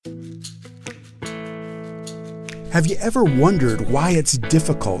Have you ever wondered why it's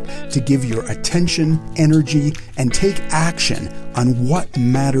difficult to give your attention, energy, and take action on what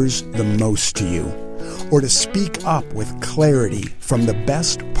matters the most to you? Or to speak up with clarity from the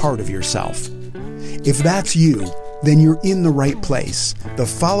best part of yourself? If that's you, then you're in the right place. The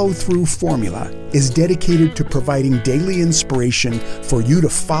follow-through formula is dedicated to providing daily inspiration for you to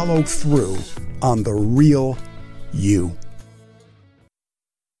follow through on the real you.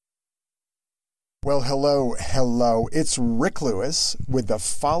 Well, hello. It's Rick Lewis with the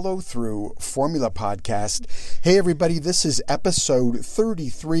Follow-Through Formula Podcast. Hey, everybody, this is episode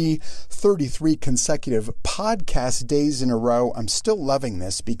 33 consecutive podcast days in a row. I'm still loving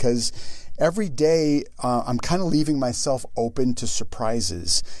this because every day I'm kind of leaving myself open to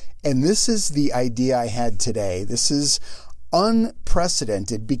surprises. And this is the idea I had today. This is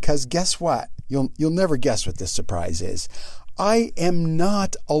unprecedented because guess what? You'll never guess what this surprise is. I am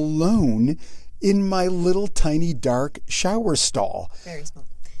not alone in my little tiny dark shower stall. Very small.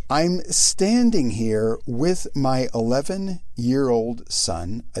 I'm standing here with my 11-year-old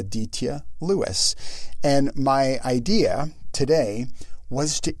son, Aditya Lewis. And my idea today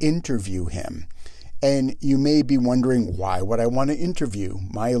was to interview him. And you may be wondering, why would I want to interview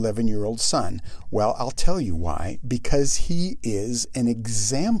my 11-year-old son? Well, I'll tell you why. Because he is an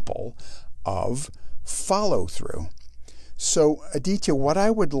example of follow-through. So, Aditya, what I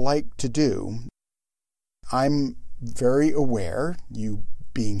would like to do, I'm very aware, you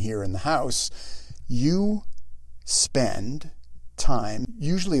being here in the house, you spend time,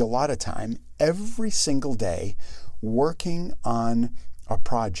 usually a lot of time, every single day working on a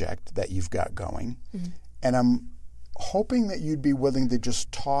project that you've got going. Mm-hmm. And I'm hoping that you'd be willing to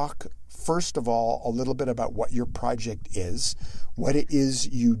just talk, first of all, a little bit about what your project is, what it is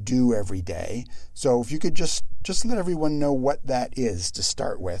you do every day. So if you could just let everyone know what that is to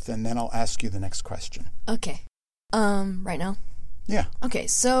start with, and then I'll ask you the next question. Okay. Right now? Yeah. Okay,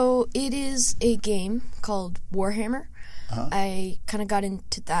 so it is a game called Warhammer. Uh-huh. I kind of got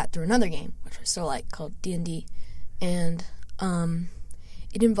into that through another game, which I still like, called D&D. And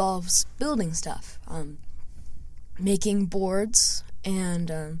it involves building stuff, making boards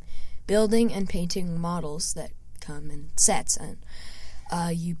and building and painting models that come in sets. And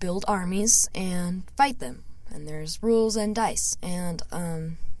you build armies and fight them. And there's rules and dice. And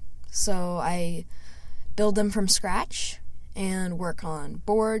so I build them from scratch and work on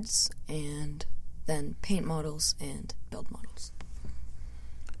boards and then paint models and build models.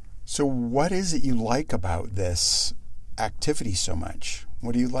 So what is it you like about this activity so much?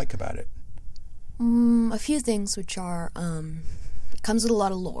 What do you like about it? A few things, which are, it comes with a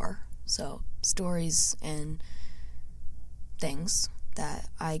lot of lore. So stories and things that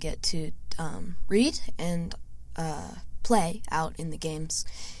I get to read and play out in the games.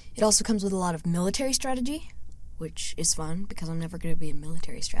 It also comes with a lot of military strategy, which is fun because I'm never going to be a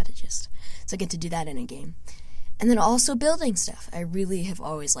military strategist. So I get to do that in a game. And then also building stuff. I really have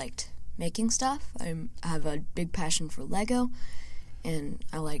always liked making stuff. I have a big passion for Lego, and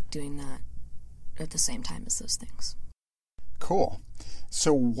I like doing that at the same time as those things. Cool.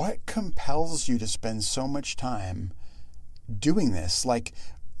 So what compels you to spend so much time doing this? Like,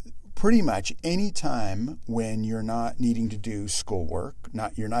 pretty much any time when you're not needing to do schoolwork,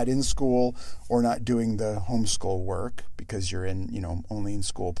 you're not in school or not doing the homeschool work because you're only in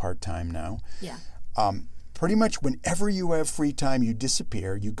school part-time now. Yeah. Pretty much whenever you have free time, you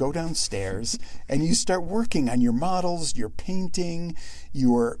disappear, you go downstairs, and you start working on your models, you're painting,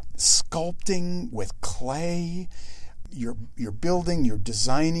 you're sculpting with clay, you're building, you're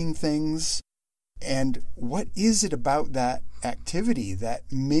designing things. And what is it about that activity that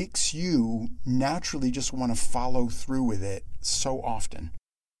makes you naturally just want to follow through with it so often?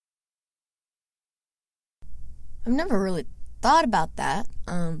 I've never really thought about that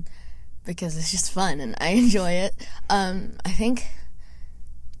because it's just fun and I enjoy it. I think,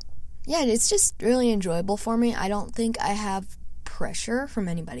 it's just really enjoyable for me. I don't think I have pressure from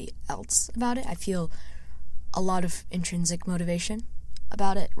anybody else about it. I feel a lot of intrinsic motivation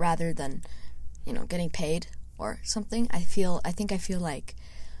about it rather than getting paid or something. I think I feel like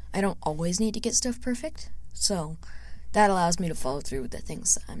I don't always need to get stuff perfect. So that allows me to follow through with the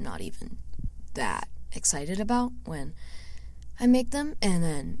things that I'm not even that excited about when I make them. And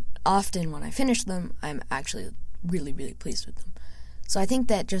then often when I finish them, I'm actually really, really pleased with them. So I think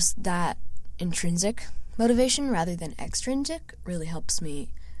that just that intrinsic motivation rather than extrinsic really helps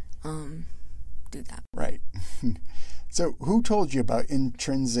me do that. Right. So who told you about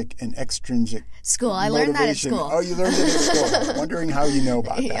intrinsic and extrinsic School. I motivation? learned that at school. Oh, you learned it at school. I'm wondering how you know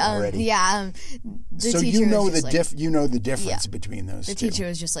about that already. Yeah. So you know the difference between those two. The teacher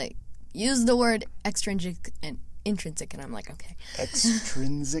was just like, use the word extrinsic and intrinsic, and I'm like, okay.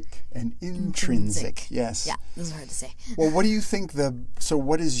 Extrinsic and intrinsic. Yes. Yeah, this is hard to say. Well, what do you think so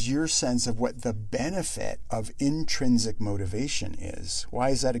what is your sense of what the benefit of intrinsic motivation is? Why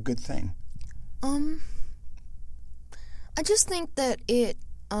is that a good thing? I just think that it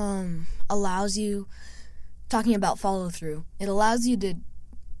allows you, talking about follow through, it allows you to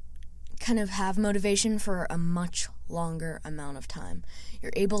kind of have motivation for a much longer amount of time.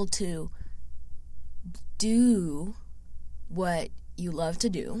 You're able to do what you love to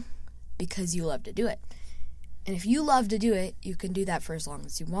do because you love to do it. And if you love to do it, you can do that for as long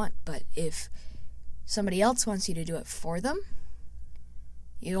as you want. But if somebody else wants you to do it for them,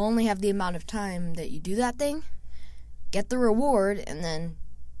 you only have the amount of time that you do that thing, get the reward, and then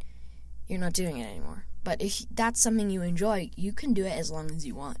you're not doing it anymore. But if that's something you enjoy, you can do it as long as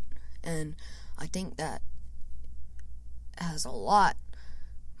you want. And I think that has a lot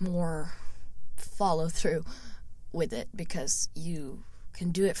more follow through with it because you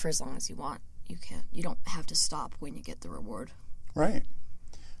can do it for as long as you want. You don't have to stop when you get the reward. Right.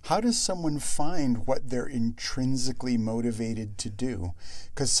 How does someone find what they're intrinsically motivated to do?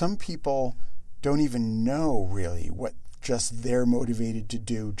 Because some people don't even know really what just they're motivated to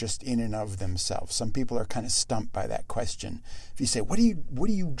do just in and of themselves. Some people are kind of stumped by that question. If you say, what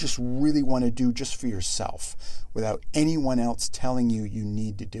do you just really want to do just for yourself without anyone else telling you you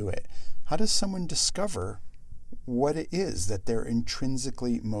need to do it? How does someone discover what it is that they're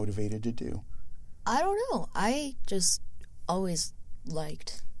intrinsically motivated to do? I don't know. I always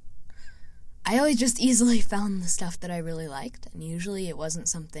just easily found the stuff that I really liked, and usually it wasn't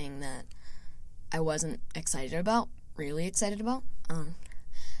something that I wasn't really excited about.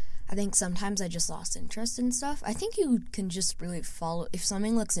 I think sometimes I just lost interest in stuff. I think you can just really follow, if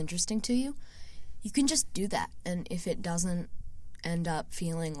something looks interesting to you, you can just do that, and if it doesn't end up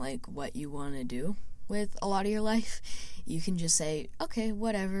feeling like what you want to do with a lot of your life, you can just say, okay,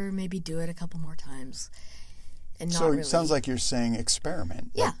 whatever, maybe do it a couple more times. And so it sounds like you're saying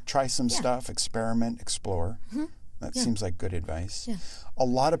experiment. Yeah. Like try some stuff, experiment, explore. Mm-hmm. That seems like good advice. Yeah. A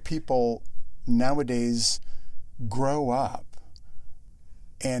lot of people nowadays grow up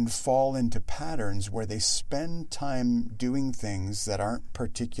and fall into patterns where they spend time doing things that aren't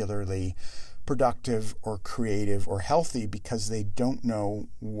particularly productive or creative or healthy because they don't know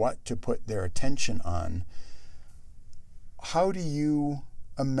what to put their attention on. How do you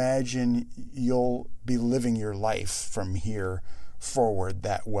imagine you'll be living your life from here forward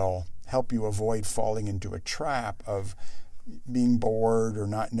that will help you avoid falling into a trap of being bored or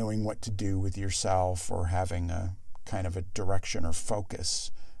not knowing what to do with yourself or having a kind of a direction or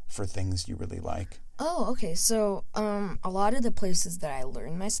focus for things you really like? Oh, okay. So a lot of the places that I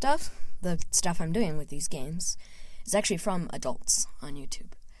learn my stuff, the stuff I'm doing with these games, is actually from adults on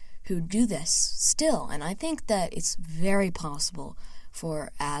YouTube who do this still. And I think that it's very possible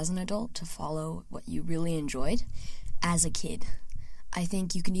for, as an adult, to follow what you really enjoyed as a kid. I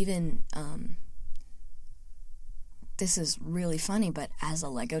think you can even, this is really funny, but as a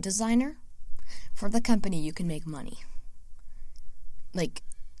Lego designer, for the company you can make money. Like,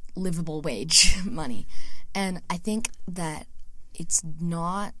 livable wage money. And I think that it's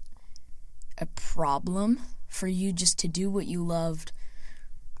not a problem for you just to do what you loved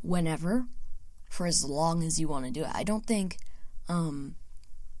whenever, for as long as you want to do it. I don't think,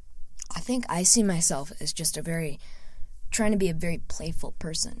 I think I see myself as just trying to be a very playful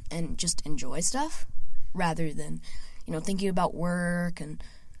person and just enjoy stuff rather than, thinking about work and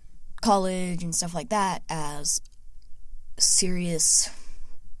college and stuff like that as serious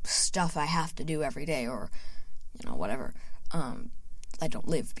stuff I have to do every day or, whatever. I don't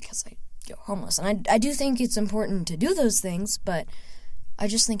live because I go homeless. And I do think it's important to do those things, but I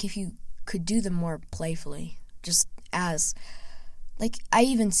just think if you could do them more playfully, just as, like, I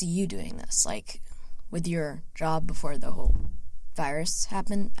even see you doing this, like, with your job before the whole virus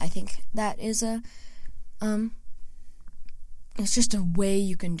happened. I think that is it's just a way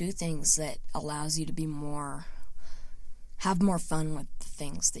you can do things that allows you to have more fun with the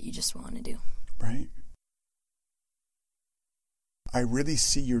things that you just want to do. Right. I really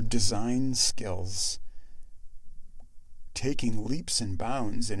see your design skills taking leaps and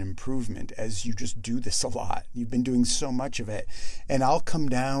bounds in improvement as you just do this a lot. You've been doing so much of it. And I'll come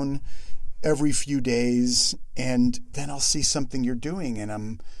down every few days and then I'll see something you're doing.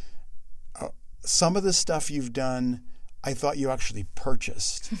 And some of the stuff you've done, I thought you actually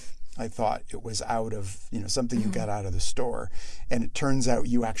purchased. I thought it was out of, something you got out of the store. And it turns out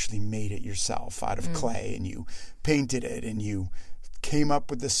you actually made it yourself out of clay and you painted it and you came up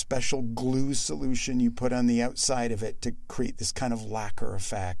with this special glue solution you put on the outside of it to create this kind of lacquer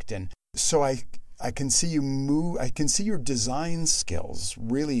effect. And so I I can see you move. I can see your design skills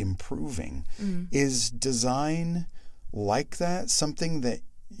really improving. Is design like that something that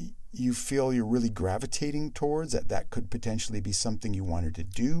you feel you're really gravitating towards, that could potentially be something you wanted to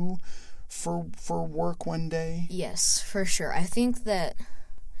do for work one day? Yes, for sure. I think that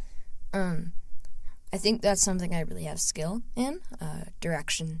that's something I really have skill in,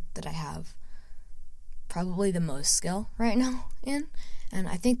 direction that I have probably the most skill right now in, and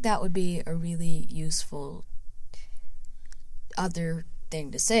I think that would be a really useful other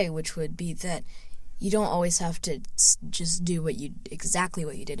thing to say, which would be that you don't always have to just do exactly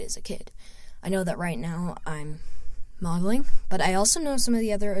what you did as a kid. I know that right now I'm modeling, but I also know some of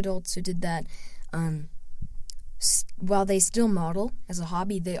the other adults who did that. While they still model as a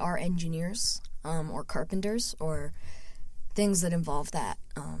hobby, they are engineers or carpenters or things that involve that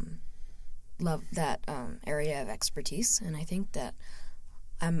area of expertise. And I think that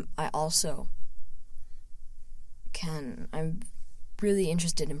I'm really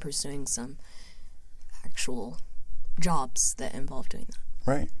interested in pursuing some actual jobs that involve doing that.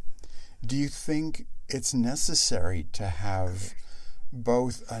 Right. Do you think it's necessary to have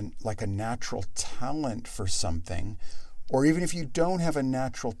both a natural talent for something, or even if you don't have a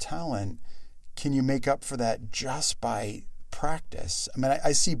natural talent, can you make up for that just by practice? I mean,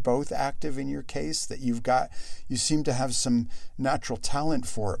 I see both active in your case, that you seem to have some natural talent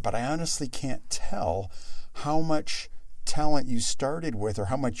for it, but I honestly can't tell how much talent you started with or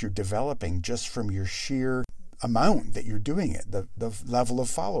how much you're developing just from your sheer amount that you're doing it, the level of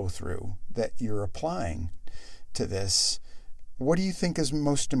follow-through that you're applying to this. What do you think is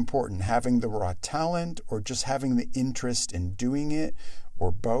most important, having the raw talent or just having the interest in doing it,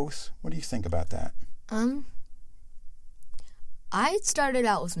 or both? What do you think about that? I started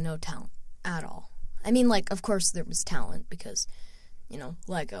out with no talent at all. I mean, of course there was talent because,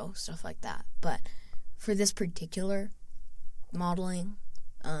 Lego, stuff like that. But for this particular modeling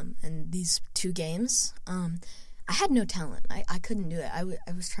and these two games, I had no talent. I couldn't do it. I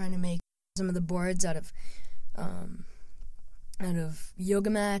was trying to make some of the boards out of yoga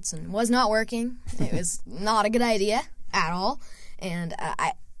mats, and was not working. It was not a good idea at all. And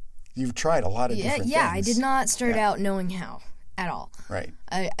You've tried a lot of different things. Yeah, I did not start out knowing how at all. Right.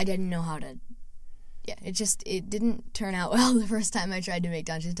 I didn't know how to. Yeah, it didn't turn out well the first time I tried to make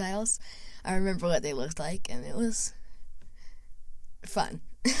dungeon tiles. I remember what they looked like, and it was fun.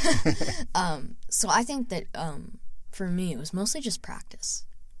 So I think that for me, it was mostly just practice,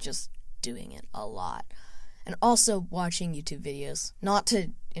 just doing it a lot. And also watching YouTube videos, not to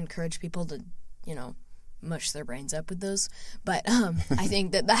encourage people to, mush their brains up with those, but I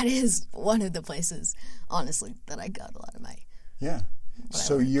think that is one of the places, honestly, that I got a lot of my... Yeah.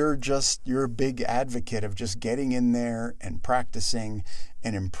 So you're a big advocate of just getting in there and practicing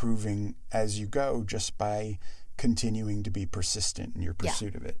and improving as you go, just by continuing to be persistent in your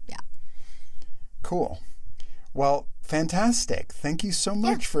pursuit of it. Yeah. Cool. Well, fantastic. Thank you so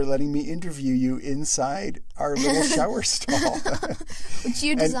much for letting me interview you inside our little shower stall. Which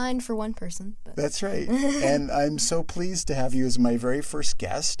you designed for one person. But. That's right. And I'm so pleased to have you as my very first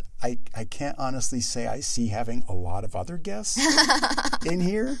guest. I can't honestly say I see having a lot of other guests in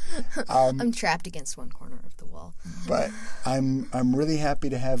here. I'm trapped against one corner of the wall. But I'm really happy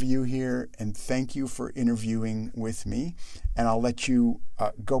to have you here, and thank you for interviewing with me. And I'll let you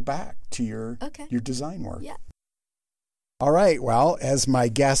go back to your design work. Yeah. All right. Well, as my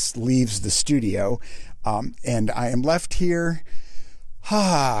guest leaves the studio, and I am left here,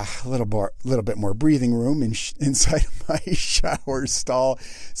 a little bit more breathing room inside my shower stall.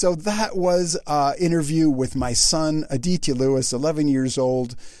 So that was an interview with my son, Aditya Lewis, 11 years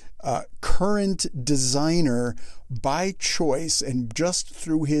old, current designer by choice, and just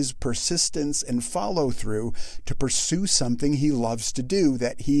through his persistence and follow through to pursue something he loves to do,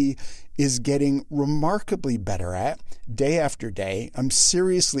 that he is getting remarkably better at day after day. I'm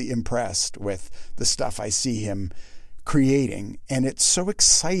seriously impressed with the stuff I see him creating, and it's so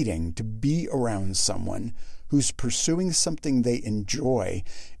exciting to be around someone who's pursuing something they enjoy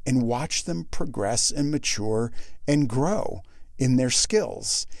and watch them progress and mature and grow in their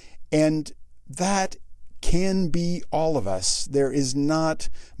skills. And that can be all of us. There is not,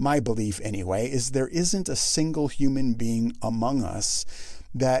 my belief anyway, is there isn't a single human being among us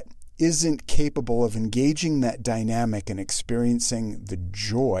that isn't capable of engaging that dynamic and experiencing the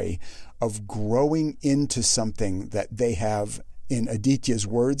joy of growing into something that they have, in Aditya's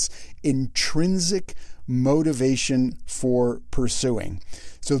words, intrinsic motivation for pursuing.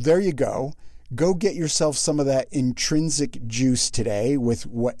 So there you go. Go get yourself some of that intrinsic juice today with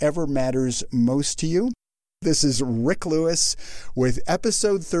whatever matters most to you. This is Rick Lewis with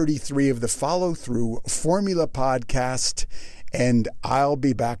episode 33 of the Follow Through Formula Podcast, and I'll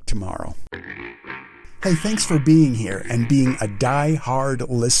be back tomorrow. Hey, thanks for being here and being a die-hard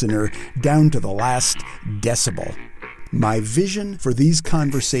listener down to the last decibel. My vision for these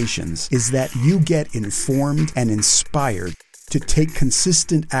conversations is that you get informed and inspired to take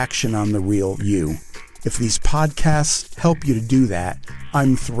consistent action on the real you. If these podcasts help you to do that,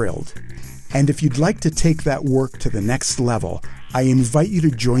 I'm thrilled. And if you'd like to take that work to the next level, I invite you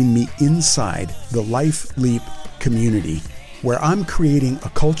to join me inside the Life Leap community, where I'm creating a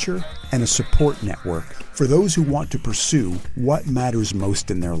culture and a support network for those who want to pursue what matters most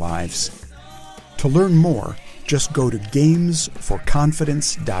in their lives. To learn more, just go to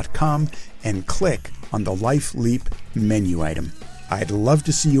gamesforconfidence.com and click on the Life Leap menu item. I'd love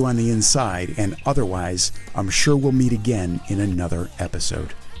to see you on the inside, and otherwise, I'm sure we'll meet again in another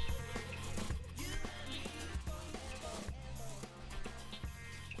episode.